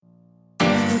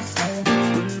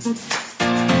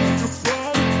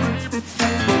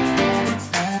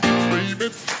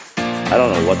I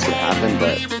don't know what's going to happen,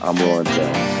 but I'm willing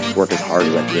to work as hard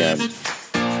as I can.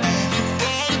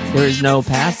 There is no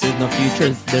past, there's no future,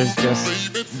 there's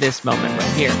just this moment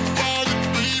right here.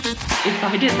 If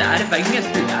I did that, if I can get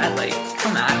through that, like,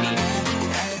 come at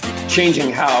me.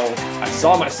 Changing how I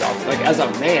saw myself, like as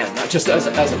a man, not just as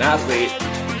an athlete.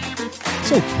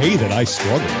 It's okay that I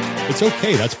struggle. It's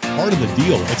okay. That's part of the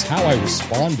deal. It's how I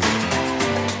respond to it.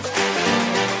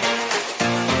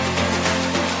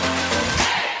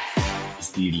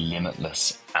 The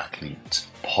Limitless Athlete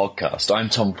podcast. I'm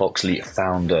Tom Foxley,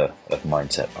 founder of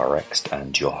Mindset RX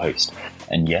and your host.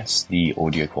 And yes, the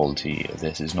audio quality of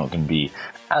this is not going to be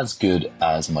as good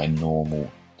as my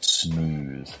normal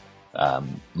smooth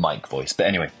mic voice. But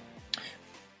anyway,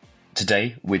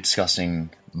 today we're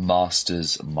discussing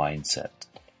master's mindset.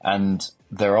 And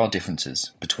there are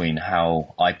differences between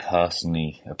how I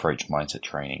personally approach mindset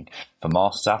training for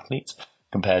master's athletes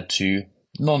compared to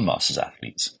non-master's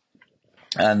athletes.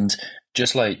 And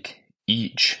just like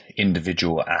each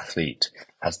individual athlete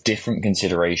has different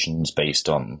considerations based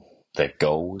on their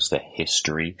goals, their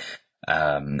history,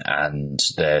 and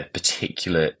their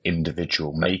particular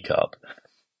individual makeup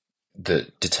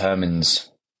that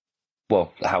determines,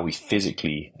 well, how we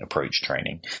physically approach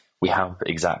training, we have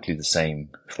exactly the same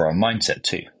for our mindset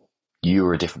too. You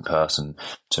are a different person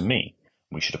to me.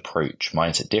 We should approach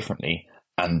mindset differently.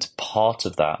 And part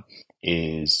of that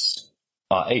is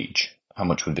our age. How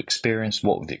much we've experienced,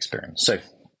 what we've experienced. So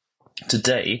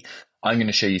today, I'm going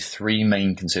to show you three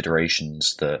main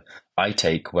considerations that I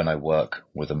take when I work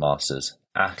with a master's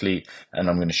athlete, and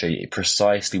I'm going to show you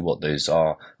precisely what those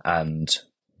are and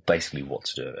basically what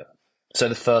to do with it. So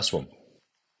the first one,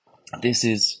 this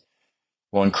is,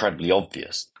 well, incredibly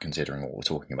obvious considering what we're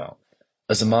talking about.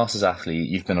 As a master's athlete,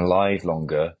 you've been alive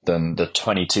longer than the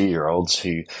 22-year-olds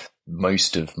who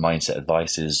most of mindset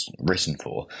advice is written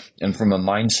for. And from a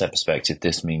mindset perspective,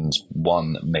 this means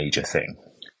one major thing.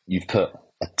 You've put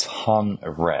a ton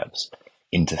of reps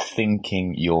into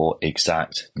thinking your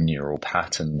exact neural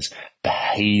patterns,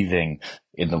 behaving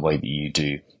in the way that you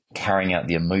do, carrying out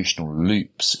the emotional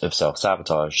loops of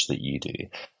self-sabotage that you do.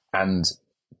 And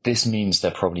this means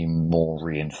they're probably more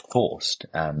reinforced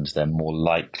and they're more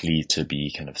likely to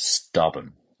be kind of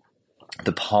stubborn.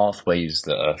 The pathways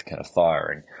that are kind of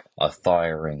firing are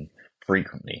firing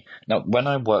frequently. Now, when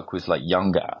I work with like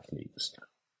younger athletes,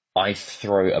 I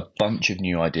throw a bunch of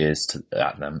new ideas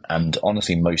at them, and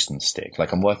honestly, most of them stick.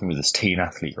 Like I'm working with this teen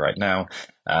athlete right now,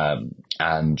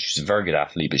 and she's a very good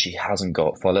athlete, but she hasn't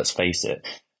got, well, let's face it,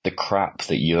 the crap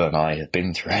that you and I have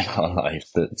been through in our life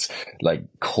that's like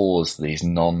caused these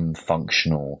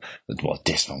non-functional, well,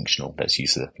 dysfunctional, let's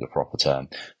use the proper term,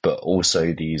 but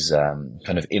also these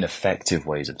kind of ineffective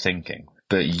ways of thinking.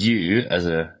 But you, as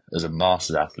a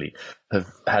master's athlete, have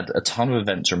had a ton of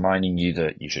events reminding you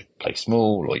that you should play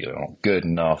small, or you're not good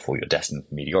enough, or you're destined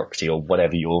for mediocrity, or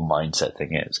whatever your mindset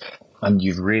thing is. And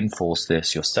you've reinforced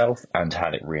this yourself and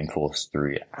had it reinforced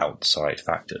through outside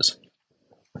factors.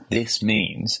 This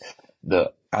means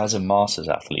that as a master's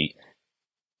athlete,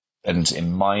 and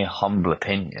in my humble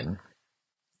opinion,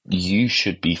 you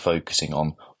should be focusing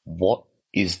on what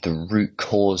is the root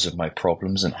cause of my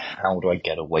problems and how do I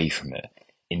get away from it,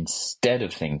 instead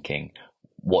of thinking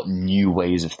what new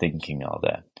ways of thinking are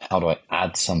there. How do I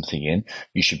add something in?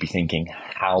 You should be thinking,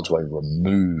 how do I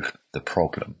remove the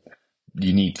problem?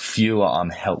 You need fewer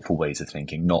unhelpful ways of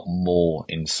thinking, not more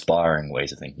inspiring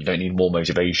ways of thinking. You don't need more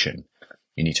motivation.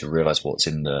 You need to realize what's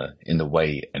in the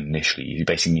way initially. You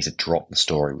basically need to drop the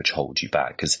story which holds you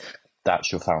back, because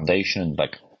that's your foundation.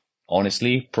 Like,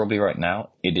 honestly, probably right now,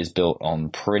 it is built on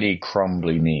pretty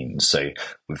crumbly means. So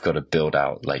we've got to build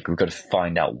out, we've got to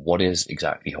find out what is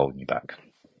exactly holding you back.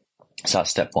 So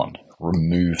that's step one.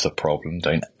 Remove the problem.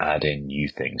 Don't add in new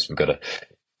things. We've got to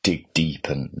dig deep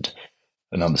and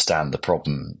understand the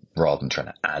problem rather than trying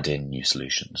to add in new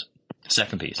solutions.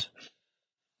 Second piece.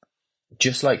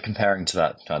 Just like comparing to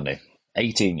that, I don't know,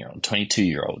 18-year-old,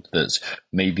 22-year-old that's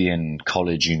maybe in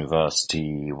college,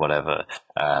 university, whatever,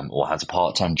 or has a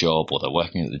part-time job, or they're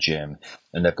working at the gym,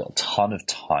 and they've got a ton of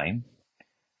time,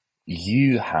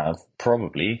 you have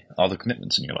probably other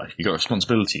commitments in your life. You've got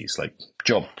responsibilities like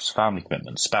jobs, family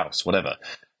commitments, spouse, whatever.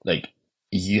 Like,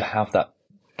 you have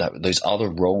those other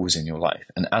roles in your life.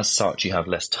 And as such, you have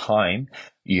less time,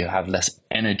 you have less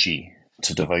energy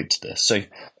to devote to this. So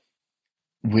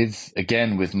with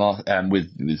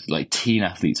like teen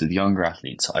athletes, with younger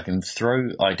athletes, I can throw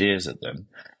ideas at them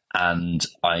and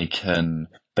I can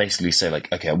basically say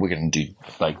like, okay, we're going to do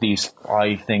like these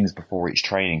 5 things before each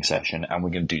training session, and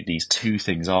we're going to do these 2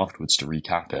 things afterwards to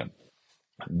recap it.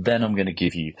 Then I'm going to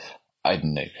give you, I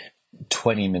don't know,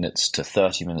 20 minutes to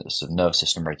 30 minutes of nervous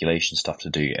system regulation stuff to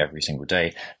do every single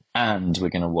day. And we're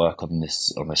going to work on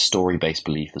a story-based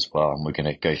belief as well. And we're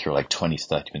going to go through like 20 to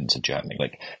 30 minutes of journaling.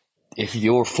 Like, if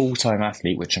you're a full-time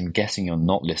athlete, which I'm guessing you're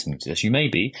not listening to this, you may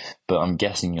be, but I'm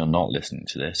guessing you're not listening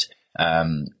to this,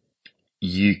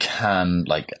 you can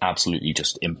like absolutely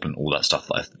just implement all that stuff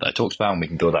that I talked about, and we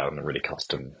can build out on a really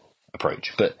custom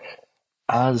approach. But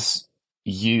as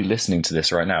you listening to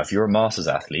this right now, if you're a masters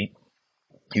athlete,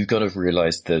 you've got to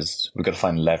realize we've got to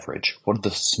find leverage. What are the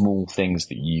small things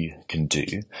that you can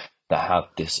do that have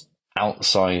this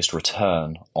outsized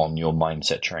return on your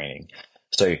mindset training?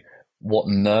 So what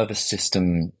nervous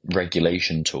system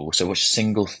regulation tool, so which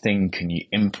single thing can you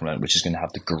implement which is going to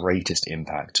have the greatest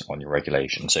impact on your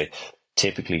regulation? So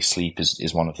typically sleep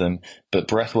is one of them, but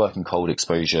breath work and cold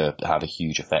exposure have a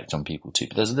huge effect on people too.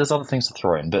 But there's other things to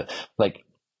throw in, but like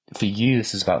for you,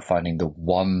 this is about finding the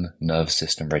one nervous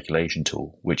system regulation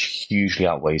tool which hugely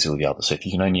outweighs all the others. So if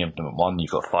you can only implement one,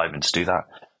 you've got 5 minutes to do that.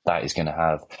 That is going to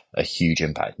have a huge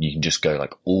impact. You can just go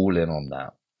like all in on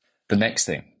that. The next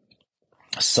thing,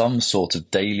 some sort of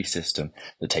daily system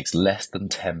that takes less than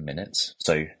 10 minutes.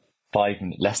 So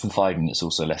less than 5 minutes,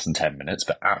 also less than 10 minutes,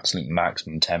 but absolute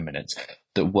maximum 10 minutes,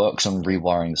 that works on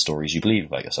rewiring the stories you believe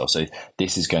about yourself. So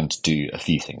this is going to do a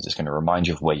few things. It's going to remind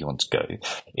you of where you want to go.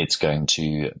 It's going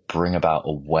to bring about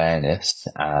awareness,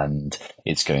 and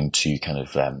it's going to kind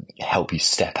of help you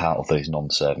step out of those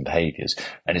non-serving behaviors.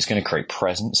 And it's going to create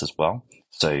presence as well.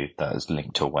 So that is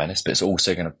linked to awareness, but it's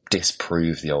also going to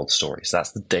disprove the old story. So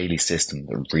that's the daily system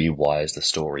that rewires the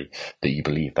story that you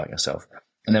believe about yourself.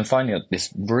 And then finally,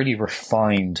 this really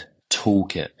refined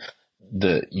toolkit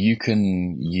that you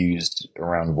can use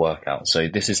around workouts. So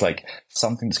this is like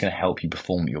something that's going to help you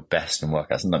perform at your best in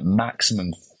workouts, and the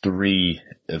maximum 3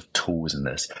 of tools in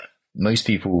this. Most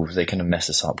people, they kind of mess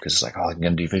this up because it's like, oh, I'm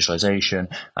going to do visualization,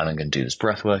 and I'm going to do this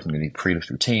breath work, I'm going to do pre-lift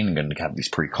routine, I'm going to have these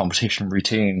pre-competition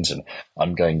routines, and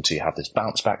I'm going to have this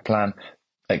bounce back plan.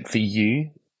 Like for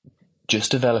you,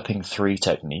 just developing 3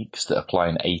 techniques that apply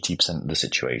in 80% of the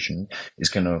situation is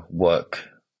going to work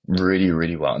really,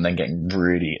 really well, and then getting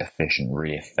really efficient,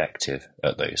 really effective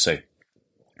at those. So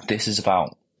this is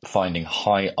about finding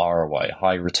high ROI,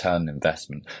 high return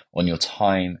investment on your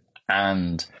time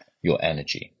and your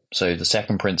energy. So the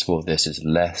second principle of this is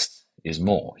less is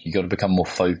more. You got to become more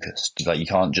focused. Like you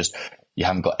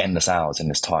haven't got endless hours in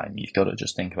this time. You've got to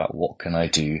just think about, what can I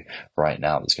do right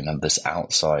now that's going to have this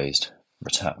outsized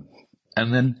return?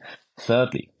 And then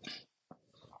thirdly,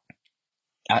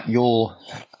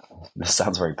 this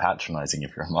sounds very patronizing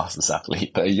if you're a masters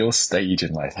athlete, but at your stage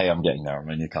in life, hey, I'm getting there, I'm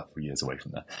only a couple of years away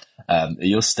from there. At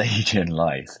your stage in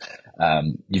life,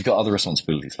 you've got other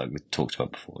responsibilities like we talked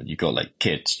about before. You've got like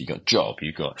kids, you've got job,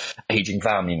 you've got aging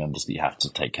family members that you have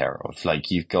to take care of.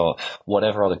 Like you've got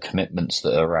whatever other commitments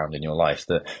that are around in your life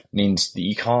that means that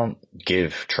you can't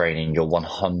give training your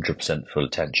 100% full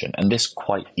attention. And this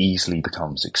quite easily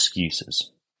becomes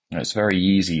excuses. It's very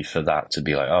easy for that to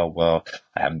be like, oh, well,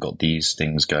 I haven't got these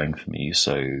things going for me,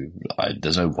 so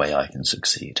there's no way I can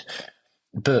succeed.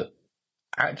 But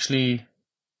actually,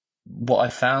 what I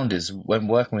found is when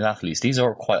working with athletes, these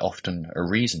are quite often a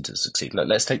reason to succeed. Like,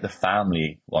 let's take the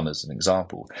family one as an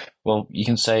example. Well, you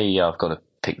can say, yeah, I've got to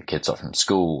pick the kids up from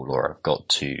school, or I've got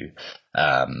to,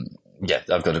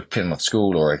 pick them off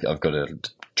school, or I've got to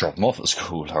drop them off at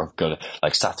school, or I've got to,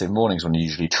 like Saturday mornings when you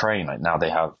usually train, like now they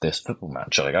have this football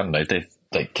match, like I don't know,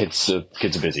 kids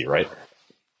are busy, right?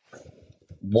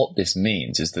 What this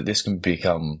means is that this can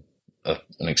become an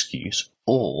excuse,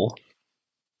 or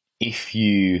if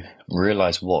you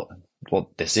realize what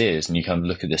this is, and you kind of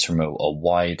look at this from a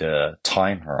wider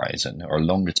time horizon or a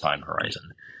longer time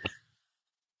horizon,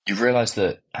 you realize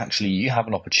that actually you have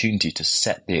an opportunity to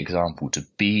set the example, to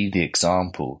be the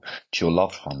example to your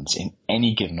loved ones in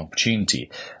any given opportunity.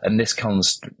 And this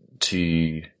comes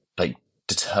to like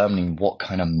determining what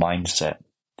kind of mindset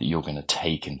that you're going to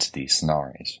take into these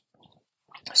scenarios.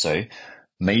 So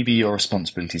maybe your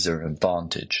responsibilities are an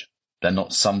advantage. They're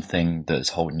not something that's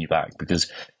holding you back,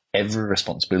 because every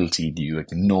responsibility that you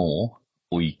ignore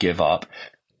or you give up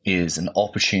is an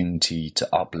opportunity to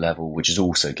up level, which is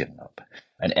also given up.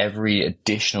 And every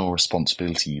additional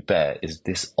responsibility you bear is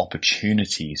this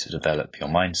opportunity to develop your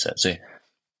mindset. So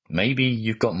maybe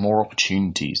you've got more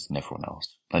opportunities than everyone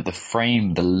else. Like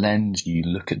the lens you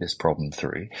look at this problem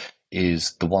through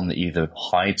is the one that either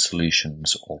hides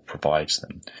solutions or provides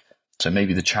them. So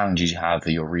maybe the challenges you have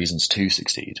are your reasons to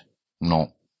succeed,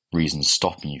 not reasons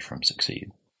stopping you from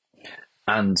succeeding.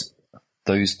 And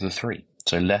those are the three.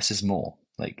 So less is more.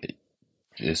 Like,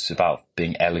 it's about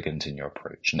being elegant in your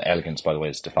approach. And elegance, by the way,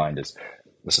 is defined as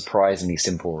a surprisingly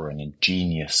simple or an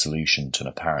ingenious solution to an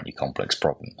apparently complex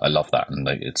problem. I love that, and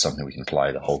it's something we can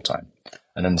apply the whole time.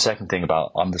 And then the second thing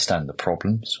about understand the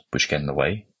problems which get in the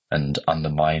way and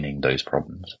undermining those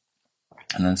problems.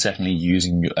 And then secondly,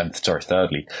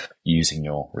 thirdly, using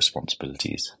your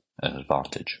responsibilities as an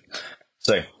advantage.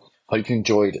 So, hope you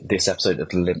enjoyed this episode of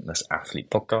the Limitless Athlete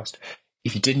podcast.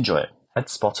 If you did enjoy it, head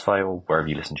to Spotify or wherever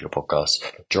you listen to your podcasts,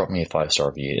 drop me a 5-star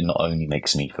review. It not only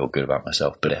makes me feel good about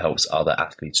myself, but it helps other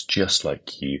athletes just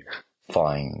like you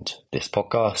find this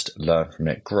podcast, learn from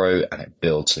it, grow, and it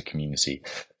builds the community.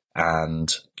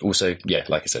 And also, yeah,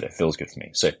 like I said, it feels good for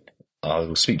me. So I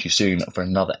will speak to you soon for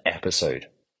another episode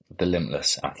of the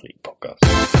Limitless Athlete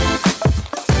podcast.